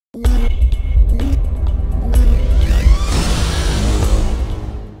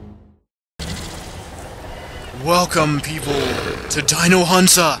Welcome, people, to Dino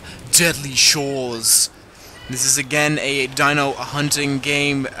Hunter Deadly Shores. This is again a dino hunting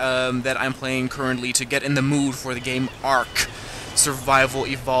game that I'm playing currently to get in the mood for the game ARK Survival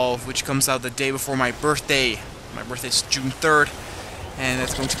Evolve, which comes out the day before my birthday. My birthday's June 3rd, and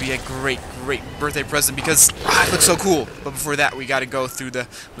that's going to be a great birthday present because it looks so cool. But before that, we gotta go through the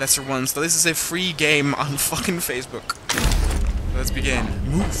lesser ones. So this is a free game on fucking Facebook. Let's begin.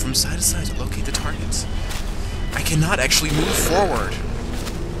 Move from side to side to locate the targets. I cannot actually move forward.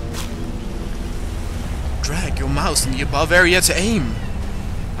 Drag your mouse in the above area to aim.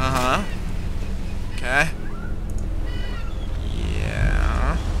 Okay.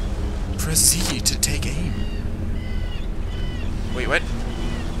 Yeah. Press Z to take aim. Wait, what?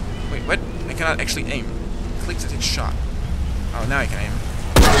 Wait, what? I cannot actually aim. Click to take shot. Oh, now I can aim.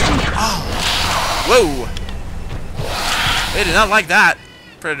 Oh! Whoa! They did not like that.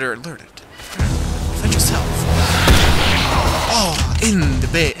 Predator alerted. Defend yourself. Oh, in the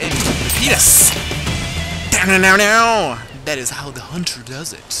penis. Now. That is how the hunter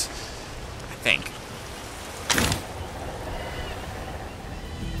does it. I think.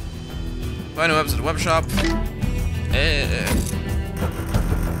 Buy new webs at the web shop.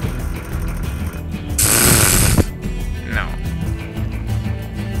 No.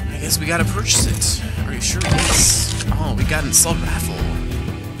 I guess we gotta purchase it. Are you sure? Yes. Oh, we got an assault rifle.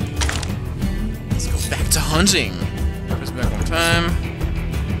 Let's go back to hunting. Press back one time.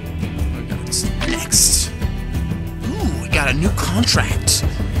 We got this next. Ooh, we got a new contract.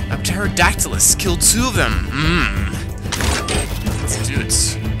 A pterodactylus. Killed 2 of them. Let's do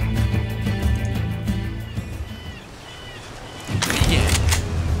it. Begin.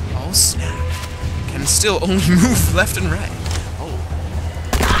 Oh snap. Can still only move left and right. Oh.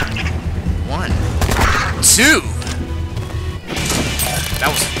 1, 2. That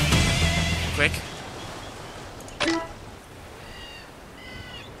was quick.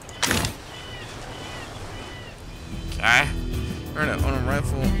 Okay. Earn it on a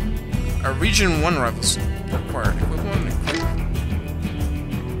rifle. A region 1 rifles required. Equip 1. Equip.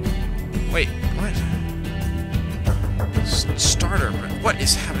 Wait, what? Starter. What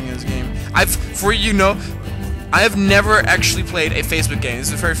is happening in this game? I have never actually played a Facebook game. This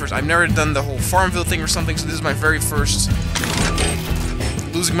is the very first. I've never done the whole Farmville thing or something, so this is my very first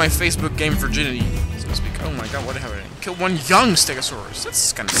losing my Facebook game virginity, so to speak. Oh my god, what happened? Kill 1 young Stegosaurus.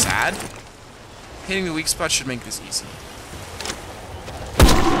 That's kind of sad. Hitting the weak spot should make this easy.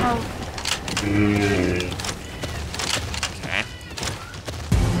 Okay.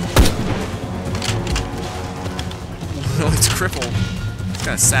 No, it's crippled. It's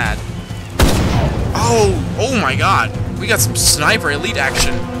kind of sad. Oh my god. We got some sniper elite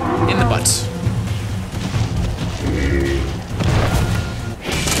action in the butt.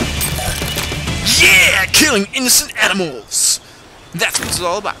 Yeah! Killing innocent animals! That's what it's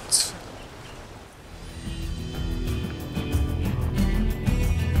all about.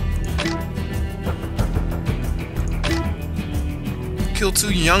 Kill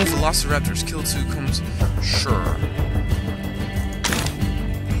 2 young velociraptors. Kill 2 comes... Sure.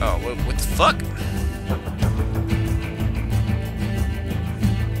 Oh, what the fuck?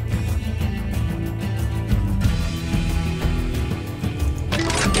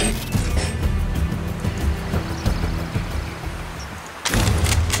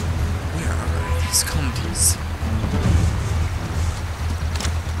 Where are these comedies?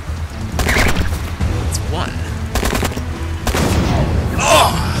 It's 1.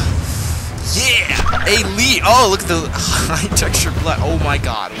 Oh! Yeah! Elite! Oh, look at the high texture blood. Oh my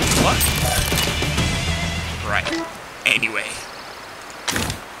god. What? Right. Anyway.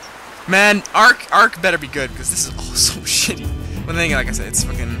 Man, ARK better be good, because this is all so shitty. But then, like I said, it's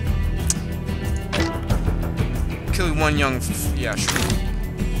fucking... Killing 1 young... Yeah, sure.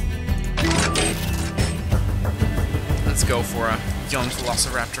 Let's go for a young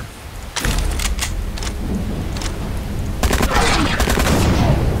velociraptor.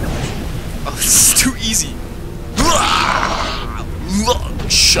 Oh, this is too easy. Long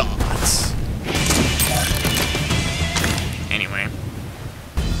shots. Anyway.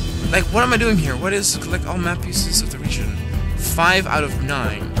 Like, what am I doing here? What is collect all map pieces of the region? 5 out of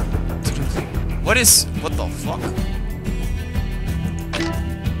 9 to complete. What is... What the fuck?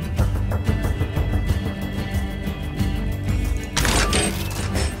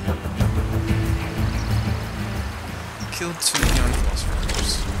 Killed 2 young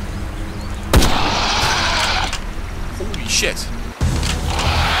velociraptors. Holy shit.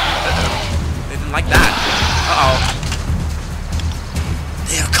 They didn't like that. Uh-oh.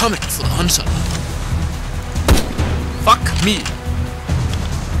 They are coming for the hunter. Fuck me.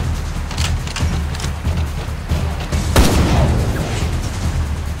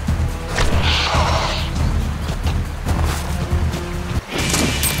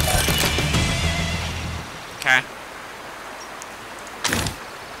 Okay.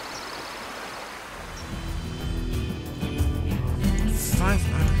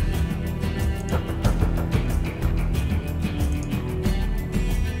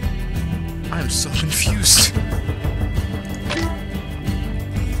 I'm so confused.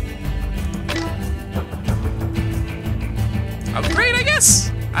 Upgrade, I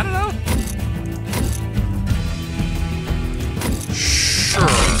guess? I don't know. Sure.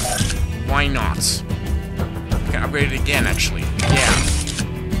 Why not? I can upgrade it again, actually. Yeah.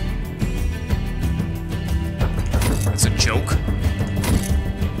 That's a joke.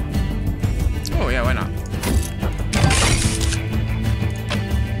 Oh, yeah, why not?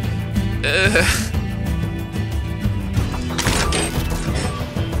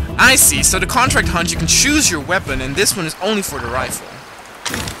 I see. So the contract hunt, you can choose your weapon, and this one is only for the rifle.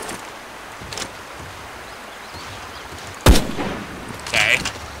 Okay.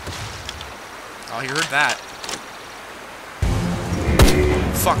 Oh, you heard that.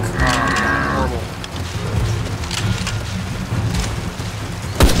 Fuck. Horrible.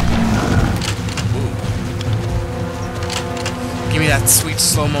 Ooh. Give me that sweet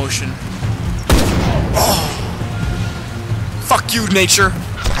slow motion. Oh! Fuck you, nature!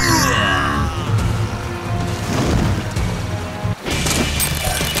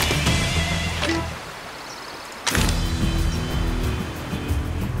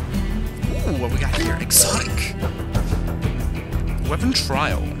 Ooh, what we got here? Exotic! Weapon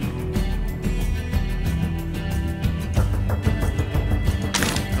trial.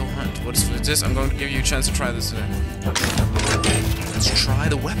 Go hunt. What's this? I'm going to give you a chance to try this today. Let's try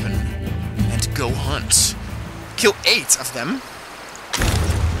the weapon. And go hunt. Kill 8 of them.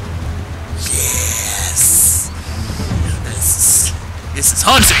 Yes! This is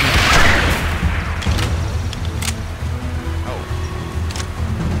hunting! Oh.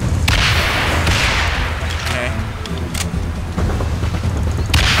 Okay.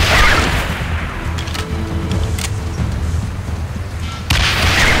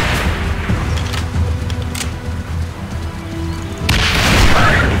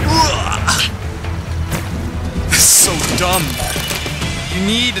 So dumb. You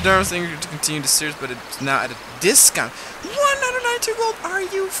need the darn thing to continue the series, but it's now at a discount. 192 gold? Are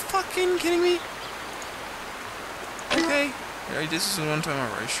you fucking kidding me? Okay. This is a one-time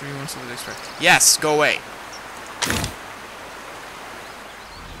offer. Are you sure you want something to expect? Yes, go away.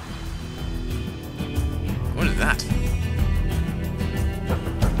 What is that?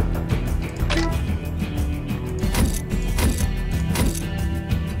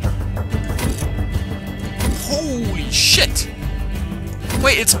 Holy shit!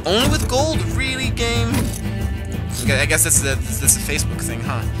 Wait, it's only with gold? Really, game? Okay, I guess that's a Facebook thing,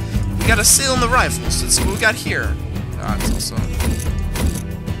 huh? We got a sale on the rifles. Let's see what we got here. Ah, it's also...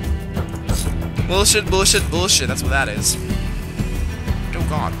 Bullshit, bullshit, bullshit. That's what that is. Oh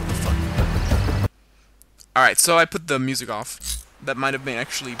god, what the fuck? Alright, so I put the music off. That might have been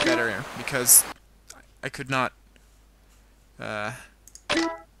actually better, because I could not...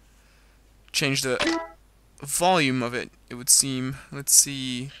 change the volume of it, it would seem. Let's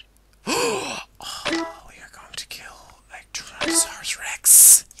see. Oh, we are going to kill like Tyrannosaurus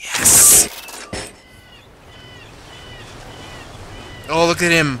Rex. Yes. Oh, look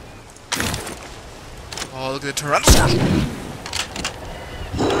at him. Oh, look at the Tyrannosaurus.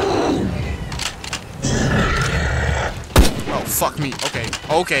 Oh, fuck me. Okay.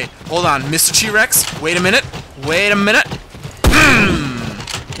 Okay. Hold on, Mr. T-Rex. Wait a minute. Wait a minute.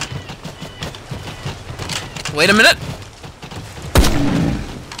 Wait a minute!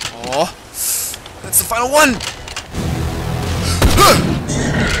 Oh, that's the final one!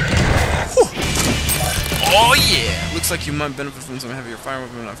 Oh yeah! Looks like you might benefit from some heavier fire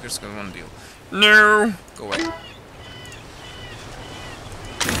weapon. I've just got one deal. No! Go away.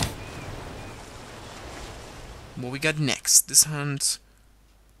 What we got next? This hunt...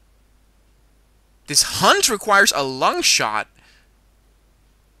 This hunt requires a lung shot.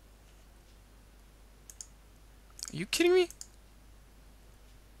 Are you kidding me?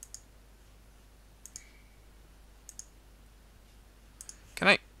 Can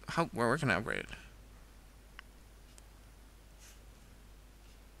I... Where can I upgrade it?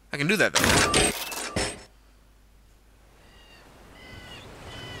 I can do that, though.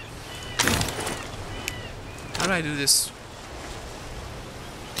 How do I do this?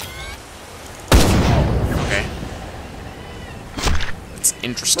 Okay. That's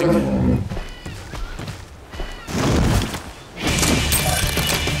interesting.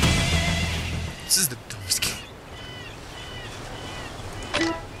 This is the dumbest game.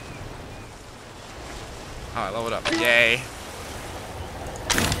 Oh, I leveled up. Yay.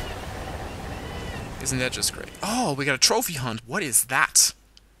 Isn't that just great? Oh, we got a trophy hunt. What is that?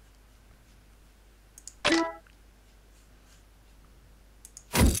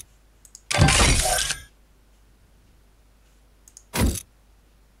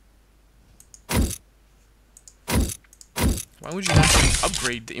 Why would you want to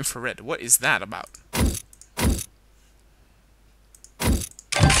upgrade the infrared? What is that about?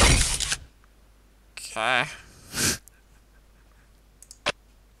 Okay.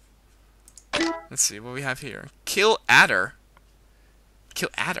 Let's see what we have here. Kill adder. Kill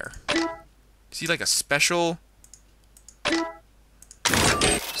adder. Is he like a special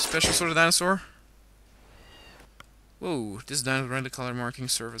sort of dinosaur? Whoa, this dinosaur's red color marking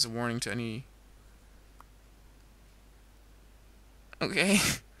serve as a warning to any... Okay.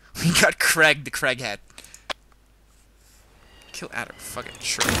 We got Craig, the Craighead. Kill adder. Fuck it,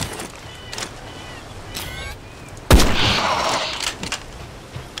 sure.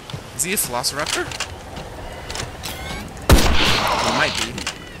 Is he a velociraptor? He might be.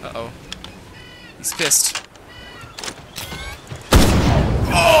 Uh-oh. He's pissed.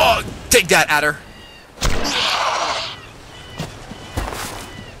 Oh! Take that, adder!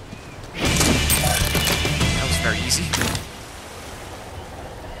 That was very easy.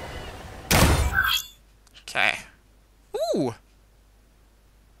 Okay. Ooh!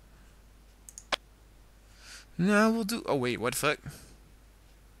 Now we'll do... Oh, wait, what the fuck?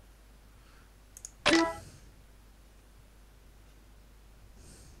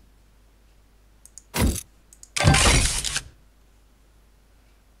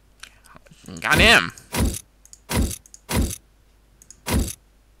 Got him!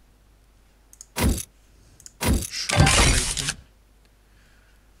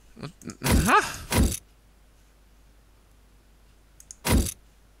 Huh?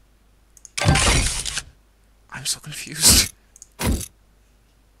 I'm so confused.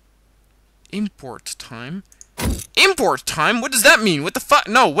 Import time? Import time? What does that mean? What the fuck?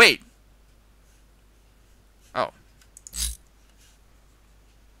 No, wait. Oh.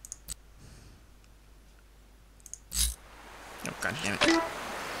 Oh, god damn it.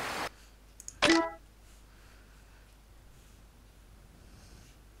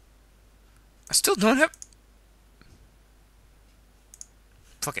 I still don't have...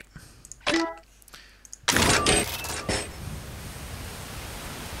 Fuck it.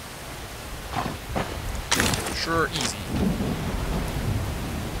 Sure, easy.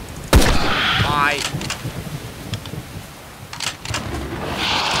 Bye.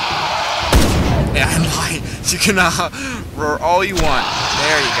 Yeah, bye. You can roar all you want.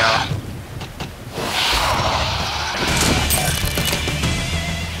 There you go.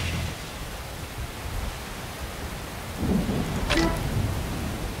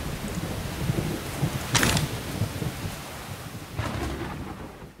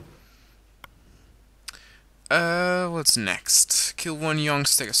 What's next? Kill one young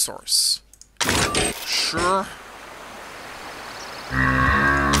stegosaurus. Sure.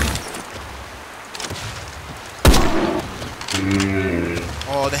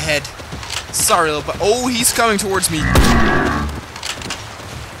 Oh, the head. Sorry, little but oh, he's coming towards me.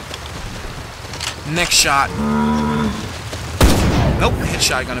 Next shot. Nope,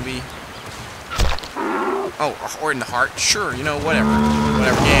 headshot gonna be. Oh, or in the heart. Sure, you know, whatever.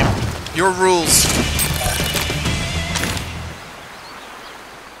 Whatever, game. Your rules.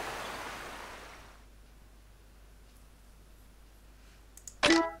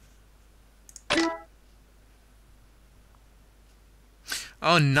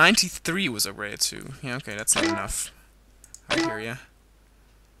 Oh, 93 was a rare too. Yeah, okay, that's not enough. I hear ya.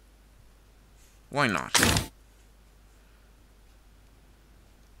 Why not?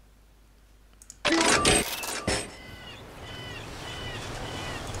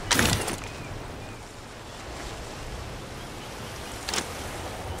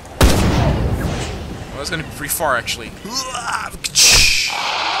 Well, that's gonna be pretty far, actually.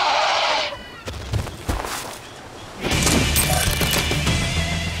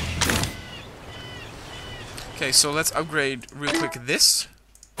 Okay, so let's upgrade real quick this.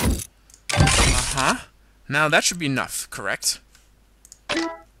 Uh-huh. Now that should be enough, correct?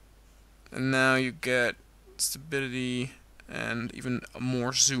 And now you get stability and even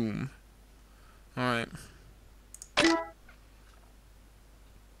more zoom. Alright.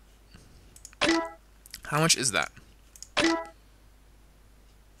 How much is that?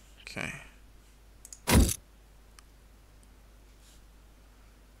 Okay.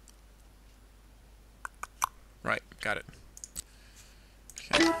 Right, got it.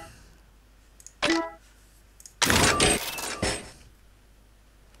 Okay.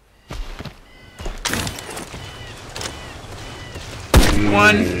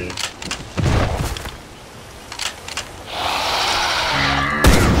 One.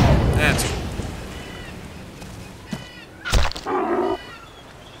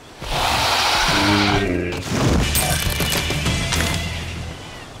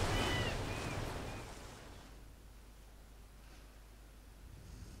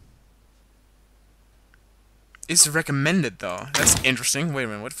 is recommended, though. That's interesting. Wait a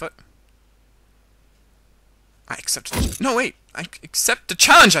minute, what the fuck? I accept... No, wait! I accept the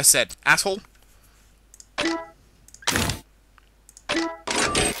challenge, I said, asshole!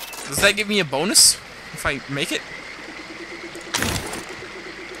 Does that give me a bonus if I make it?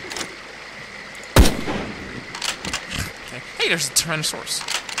 Okay. Hey, there's a Tyrannosaurus.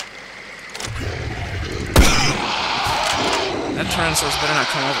 That Tyrannosaurus better not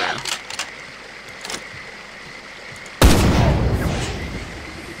come over here.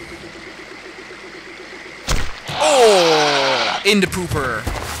 Oh! In the pooper!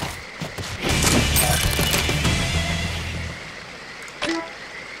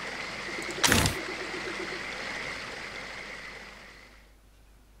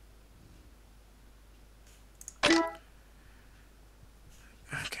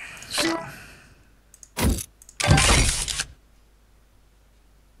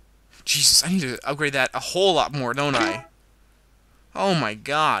 Jesus, I need to upgrade that a whole lot more, don't I? Oh my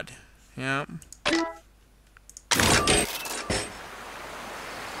god. Yeah.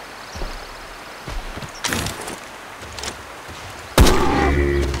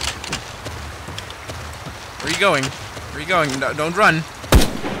 Where are you going? Where are you going? No, don't run.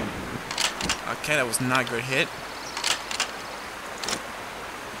 Okay, that was not a good hit.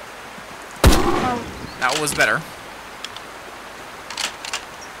 That was better.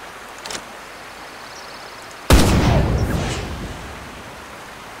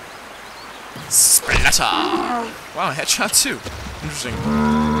 Splatter! Wow, headshot too. Interesting.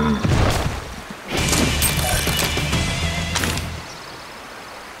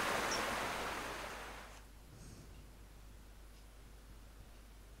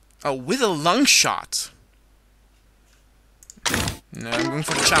 Oh, with a lung shot. No, I'm going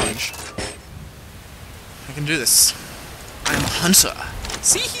for the challenge. I can do this. I am a hunter.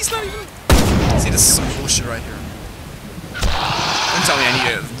 See, he's not even... See, this is some bullshit right here. Don't tell me I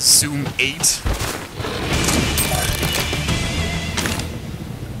need a zoom 8.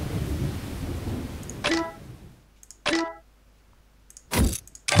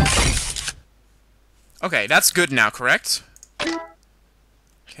 Okay, that's good now, correct?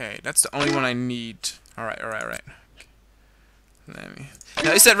 Okay, that's the only one I need. Alright. Let me...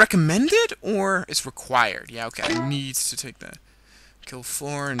 Now, is that recommended or is required? Yeah, okay, I need to take that. Kill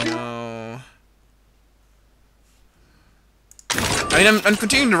 4, no... I mean, I'm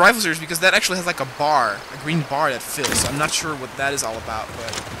continuing the rifle series because that actually has like a bar, a green bar that fills, so I'm not sure what that is all about,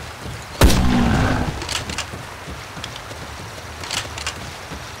 but...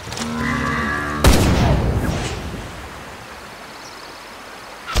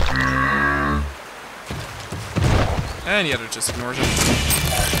 And the other just ignores it.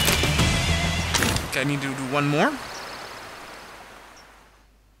 Okay, I need to do one more.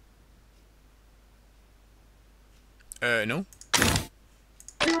 No.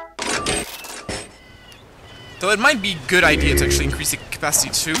 Though it might be a good idea to actually increase the capacity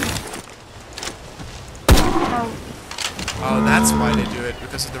too. Oh, that's why they do it,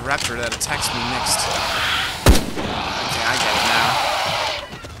 because of the raptor that attacks me next. Okay, I get it now.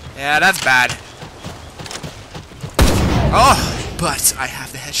 Yeah, that's bad. Oh, but I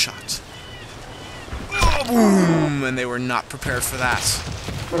have the headshot. Oh, boom! And they were not prepared for that.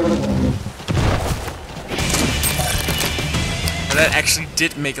 But that actually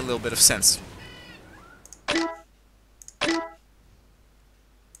did make a little bit of sense.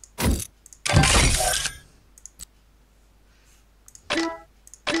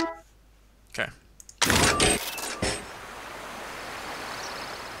 Okay.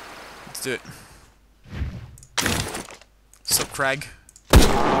 Let's do it. What's up, Craig?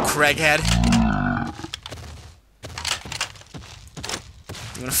 Craighead?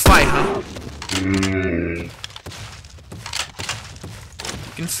 You wanna fight, huh?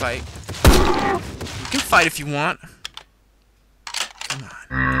 You can fight. You can fight if you want. Come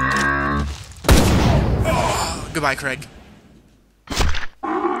on. Oh, goodbye, Craig.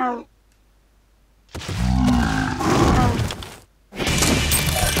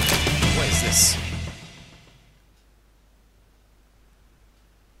 What is this?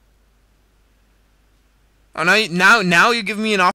 Oh, now you give me an option.